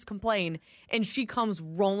she does is complain. And she comes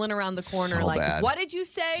rolling around the corner So like, bad. What did you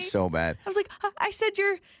say? So bad. I was like, I said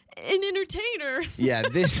you're an entertainer. Yeah,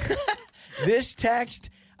 this text,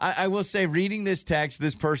 I will say, reading this text,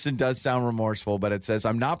 this person does sound remorseful, but it says,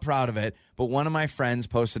 I'm not proud of it, but one of my friends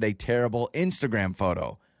posted a terrible Instagram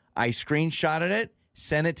photo. I screenshotted it,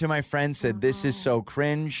 sent it to my friend, said, this is so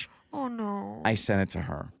cringe. Oh, no. I sent it to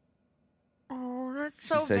her. Oh, that's She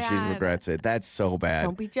so says she bad. regrets it. That's so bad.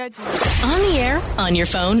 Don't be judgy. On the air, on your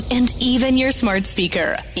phone, and even your smart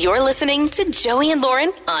speaker. You're listening to Joey and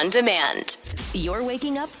Lauren on demand. You're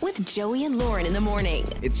waking up with Joey and Lauren in the morning.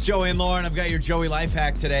 It's Joey and Lauren. I've got your Joey life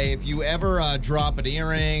hack today. If you ever drop an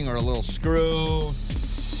earring or a little screw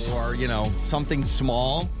or, something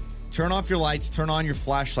small, turn off your lights, turn on your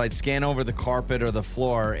flashlight, scan over the carpet or the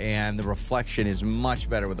floor, and the reflection is much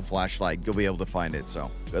better with the flashlight. You'll be able to find it,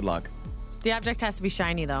 so good luck. The object has to be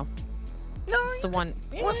shiny, though. No, It's the one.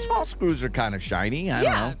 well, small screws are kind of shiny. I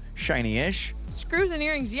don't know. Shiny-ish. Screws and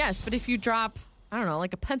earrings, yes. But if you drop, I don't know,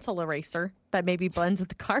 like a pencil eraser that maybe blends with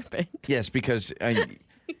the carpet. Yes, because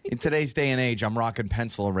in today's day and age, I'm rocking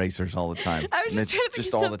pencil erasers all the time. I was And just trying to think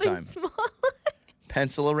of all the something time. small.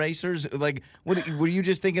 Pencil erasers? Like, were you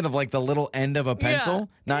just thinking of like the little end of a pencil?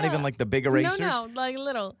 Not even like the big erasers? No, like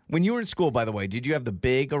little. When you were in school, by the way, did you have the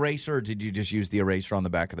big eraser or did you just use the eraser on the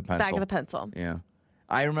back of the pencil? Back of the pencil. Yeah.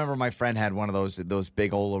 I remember my friend had one of those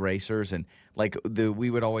big old erasers, and like the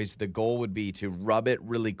goal would be to rub it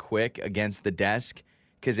really quick against the desk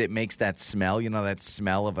because it makes that smell, that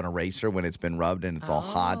smell of an eraser when it's been rubbed and it's all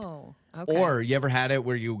hot. Okay. Or you ever had it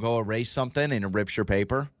where you go erase something and it rips your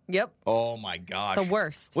paper? Yep. Oh my gosh. The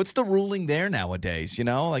worst. What's the ruling there nowadays?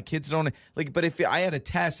 Like kids don't but if I had a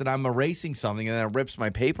test and I'm erasing something and then it rips my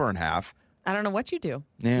paper in half. I don't know what you do.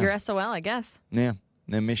 Yeah. You're SOL, I guess. Yeah.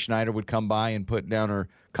 Then Miss Schneider would come by and put down her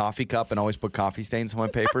coffee cup and always put coffee stains on my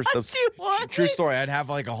papers. True story. I'd have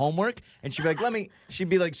like a homework and she'd be like, she'd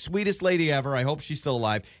be like, sweetest lady ever. I hope she's still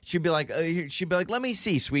alive. She'd be like, let me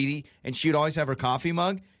see, sweetie. And she'd always have her coffee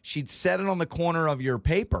mug. She'd set it on the corner of your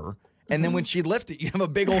paper. And then when she'd lift it, you have a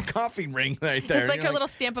big old coffee ring right there. It's like her little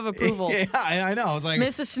stamp of approval. Yeah, I know. It's like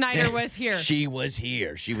Mrs. Schneider was here. She was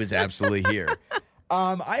here. She was absolutely here.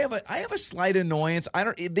 I have a slight annoyance.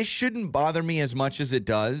 This shouldn't bother me as much as it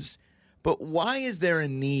does, but why is there a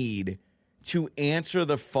need to answer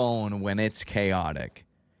the phone when it's chaotic?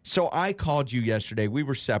 So I called you yesterday. We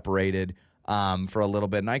were separated for a little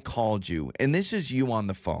bit, and I called you, and this is you on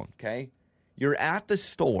the phone, okay? You're at the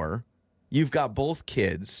store. You've got both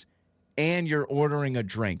kids, and you're ordering a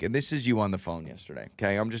drink, and this is you on the phone yesterday,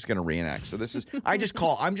 okay? I'm just going to reenact. So this is I'm just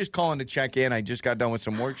calling to check in. I just got done with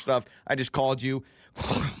some work stuff. I just called you.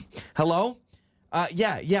 Hello?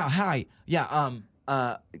 Yeah, hi. Yeah,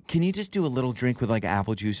 can you just do a little drink with like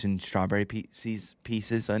apple juice and strawberry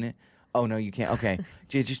pieces on it? Oh, no, you can't. Okay.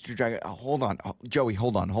 Just drag it. Hold on. Joey,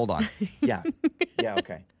 hold on. Yeah. Yeah,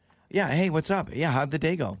 okay. Yeah, hey, what's up? Yeah, how'd the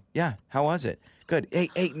day go? Yeah, how was it? Good.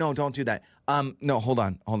 Hey, no, don't do that. No, hold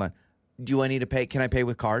on. Do I need to pay? Can I pay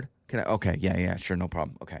with card? Can I? Okay, yeah, sure, no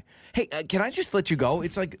problem. Okay. Hey, can I just let you go?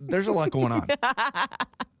 It's like there's a lot going on.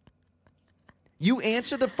 You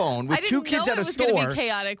answer the phone with two kids at a store. I didn't know it was going to be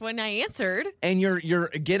chaotic when I answered. And you're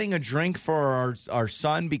getting a drink for our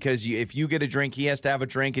son because if you get a drink, he has to have a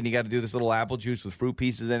drink, and you got to do this little apple juice with fruit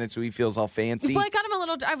pieces in it so he feels all fancy. Well,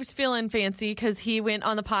 I was feeling fancy because he went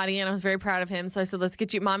on the potty, and I was very proud of him. So I said, let's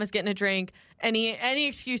get you, Mama's getting a drink, any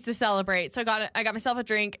excuse to celebrate. So I got myself a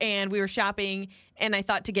drink, and we were shopping, and I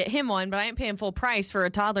thought to get him one, but I ain't paying full price for a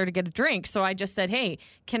toddler to get a drink. So I just said, hey,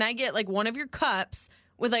 can I get like one of your cups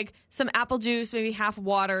with like some apple juice, maybe half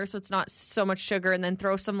water, so it's not so much sugar, and then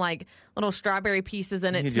throw some like little strawberry pieces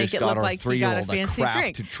in it to make it look like he got a fancy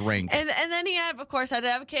drink. And then he had to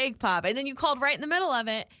have a cake pop. And then you called right in the middle of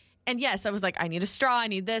it. And yes, I was like, I need a straw, I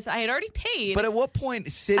need this. I had already paid. But at what point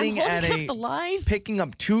picking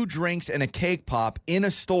up two drinks and a cake pop in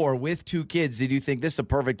a store with two kids, did you think this is a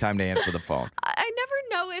perfect time to answer the phone? I never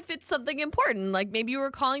know if it's something important. Like maybe you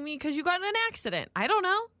were calling me because you got in an accident. I don't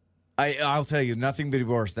know. I'll tell you, nothing be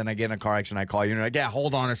worse than I get in a car accident, I call you, and you're like, yeah,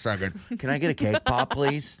 hold on a second. Can I get a cake pop,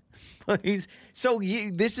 please? Please. So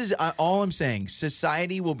this is all I'm saying.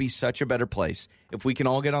 Society will be such a better place if we can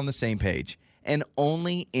all get on the same page and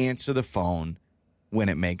only answer the phone when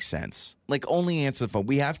it makes sense. Like, only answer the phone.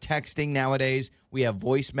 We have texting nowadays. We have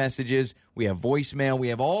voice messages. We have voicemail. We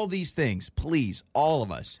have all these things. Please, all of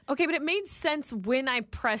us. Okay, but it made sense when I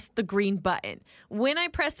pressed the green button. When I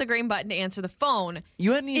pressed the green button to answer the phone.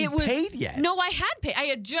 You hadn't even paid yet. No, I had paid. I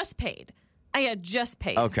had just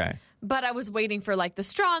paid. Okay. But I was waiting for like the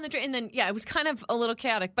straw and the drink. And then, yeah, it was kind of a little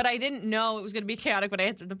chaotic. But I didn't know it was going to be chaotic when I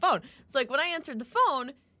answered the phone. So, like, when I answered the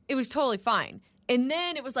phone, it was totally fine. And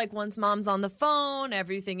then it was like once Mom's on the phone,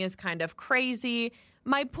 everything is kind of crazy.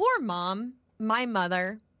 My poor mom, my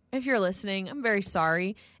mother, if you're listening, I'm very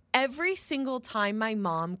sorry. Every single time my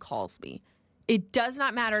mom calls me, it does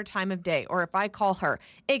not matter time of day or if I call her.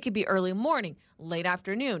 It could be early morning, late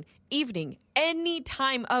afternoon, evening, any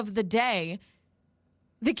time of the day.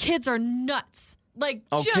 The kids are nuts. Like,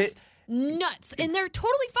 Okay. just nuts. And they're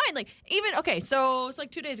totally fine. Like, even, okay, so it's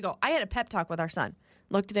like 2 days ago. I had a pep talk with our son.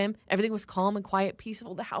 Looked at him. Everything was calm and quiet,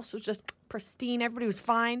 peaceful. The house was just pristine. Everybody was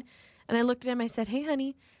fine. And I looked at him. I said, hey,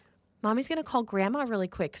 honey, Mommy's going to call Grandma really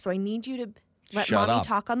quick. So I need you to let Shut Mommy up.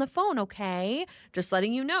 talk on the phone, okay? Just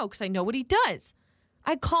letting you know because I know what he does.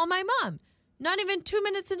 I call my mom. Not even 2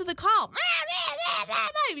 minutes into the call.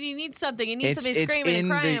 He needs something. He needs somebody screaming and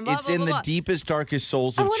crying. And blah, it's blah, in blah, the blah. deepest, darkest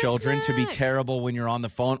souls I of want a children to be snack. terrible when you're on the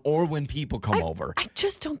phone or when people come over. I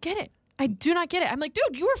just don't get it. I do not get it. I'm like,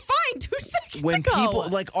 dude, you were fine 2 seconds When ago. people,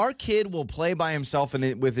 like our kid will play by himself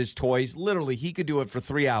with his toys. Literally, he could do it for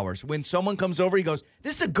 3 hours. When someone comes over, he goes,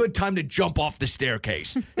 this is a good time to jump off the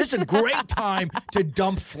staircase. This is a great time to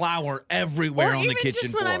dump flour everywhere or on even the kitchen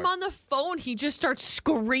just floor. when I'm on the phone, he just starts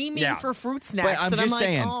screaming Yeah. for fruit snacks. But I'm and just I'm like,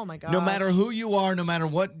 saying, oh my God. no matter who you are, no matter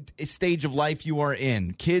what stage of life you are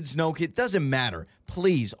in, kids, no kids, doesn't matter.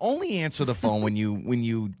 Please only answer the phone when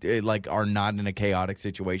you like are not in a chaotic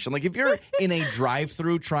situation. Like if you're in a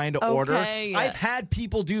drive-through trying to order, yeah. I've had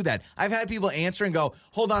people do that. I've had people answer and go,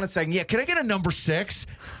 "Hold on a second, yeah, can I get a number 6?"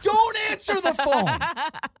 Don't answer the phone.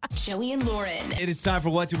 Joey and Lauren. It is time for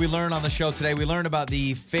What Did We Learn on the show today. We learned about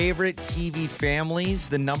the favorite TV families.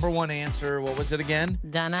 The number one answer, what was it again?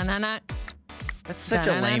 Da-na-na-na. That's such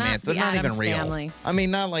a lame answer. The They're not even Addams real. Family. I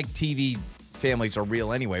mean, not like TV families are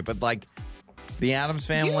real anyway, but like the Addams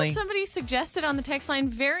Do you know Family. somebody suggested on the text line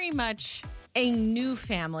very much a new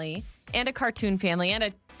family and a cartoon family and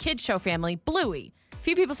a kid show family, Bluey. A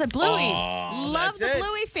few people said Bluey. Love that's the it.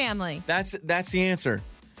 Bluey family. That's the answer.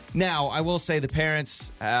 Now, I will say the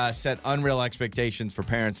parents set unreal expectations for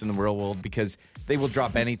parents in the real world because they will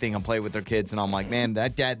drop anything and play with their kids, and I'm like, man,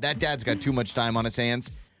 that dad's got too much time on his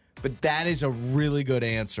hands. But that is a really good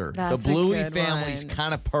answer. That's the Bluey a good family's one.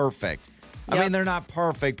 kind of perfect. I Yep. mean, they're not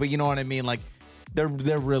perfect, but you know what I mean? Like, they're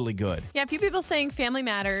really good. Yeah, a few people saying Family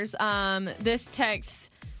Matters. This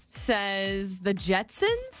text says the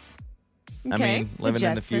Jetsons. I Okay, mean, living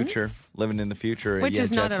in the future. Jetsons, Living in the future. which yeah,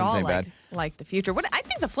 is not at Jetsons all ain't bad. like the future. What I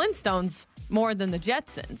think the Flintstones more than the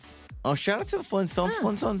Jetsons. Oh, shout out to the Flintstones.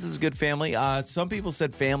 Flintstones is a good family. Some people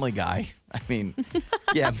said Family Guy. I mean,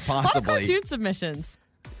 yeah, A lot of possibly. cartoon submissions.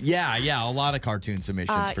 Yeah, a lot of cartoon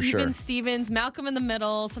submissions for Even sure. Stevens, Malcolm in the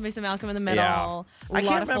Middle. Somebody said Malcolm in the Middle. Yeah. A I lot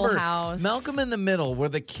can't of remember. Full House. Malcolm in the Middle, were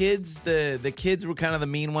the kids the kids were kind of the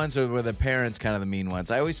mean ones, or were the parents kind of the mean ones?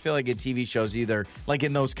 I always feel like in TV shows, either like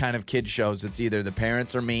in those kind of kid shows, it's either the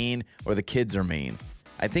parents are mean or the kids are mean.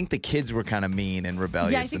 I think the kids were kind of mean and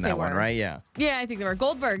rebellious think in they that one, were. right? Yeah. Yeah, I think they were.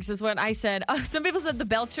 Goldbergs is what I said. Some people said the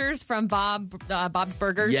Belchers from Bob's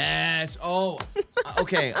Burgers. Yes. Oh,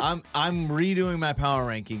 okay. I'm redoing my power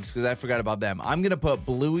rankings because I forgot about them. I'm gonna put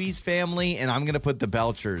Bluey's family and I'm gonna put the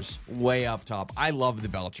Belchers way up top. I love the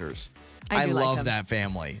Belchers. I do like love them. that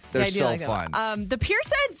family. Yeah, They're I do so like them. fun. The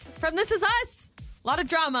Pearsons from This Is Us. A lot of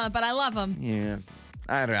drama, but I love them. Yeah.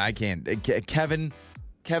 I don't know. I can't.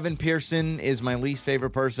 Kevin Pearson is my least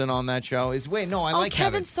favorite person on that show. I like Kevin.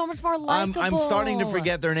 Kevin's so much more likable. I'm starting to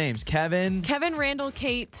forget their names. Kevin Randall,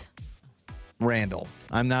 Kate. Randall.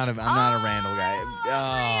 I'm not a Randall guy.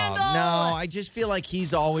 Randall. No, I just feel like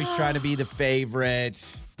he's always trying to be the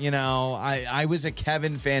favorite. You know, I was a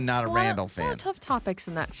Kevin fan, not a Randall There's a lot fan. of tough topics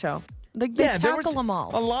in that show. They Yeah, there was tackle them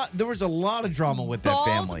all. a lot. There was a lot of drama with that Bawled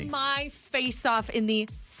family. my face off in the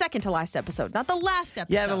second to last episode, not the last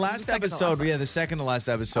episode. Yeah, the It was last second to episode. last. Yeah, the second to last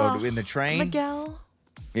episode in the train. Miguel.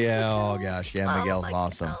 Yeah. Oh gosh. Yeah, Miguel's Miguel,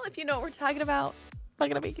 awesome. If you know what we're talking about, I'm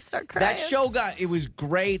gonna make you start crying. That show it was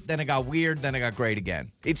great, then it got weird, then it got great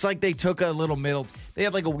again. It's like they took a little they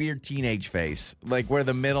had like a weird teenage phase. Like where I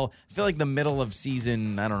feel like the middle of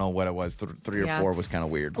season, I don't know what it was, 3 or 4 was kind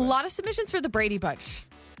of weird. A lot of submissions for the Brady Bunch.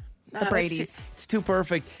 The Bradys. It's too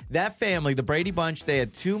perfect. That family, the Brady Bunch, they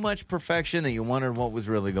had too much perfection that you wondered what was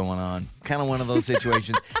really going on. Kind of one of those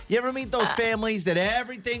situations. You ever meet those families that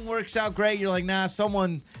everything works out great? You're like, nah,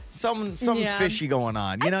 something's fishy going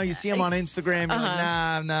on. You know, you see them on Instagram, you're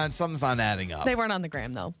like, nah, something's not adding up. They weren't on the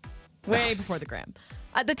gram though. Way before the gram.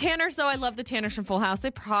 The Tanners, though, I love the Tanners from Full House.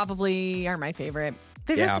 They probably are my favorite.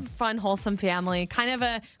 They're just a fun, wholesome family. Kind of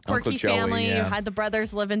a quirky Uncle Joey, family. yeah. You had the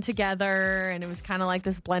brothers living together, and it was kind of like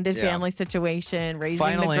this blended family situation, raising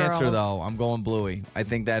Final the girls. answer, though, I'm going Bluey. I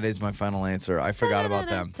think that is my final answer. I forgot about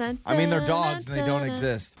them. I mean, they're dogs and they don't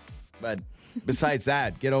exist. But besides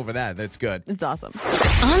that, get over that. That's good. It's awesome.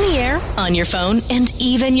 On the air, on your phone, and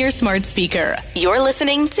even your smart speaker. You're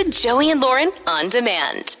listening to Joey and Lauren on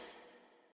demand.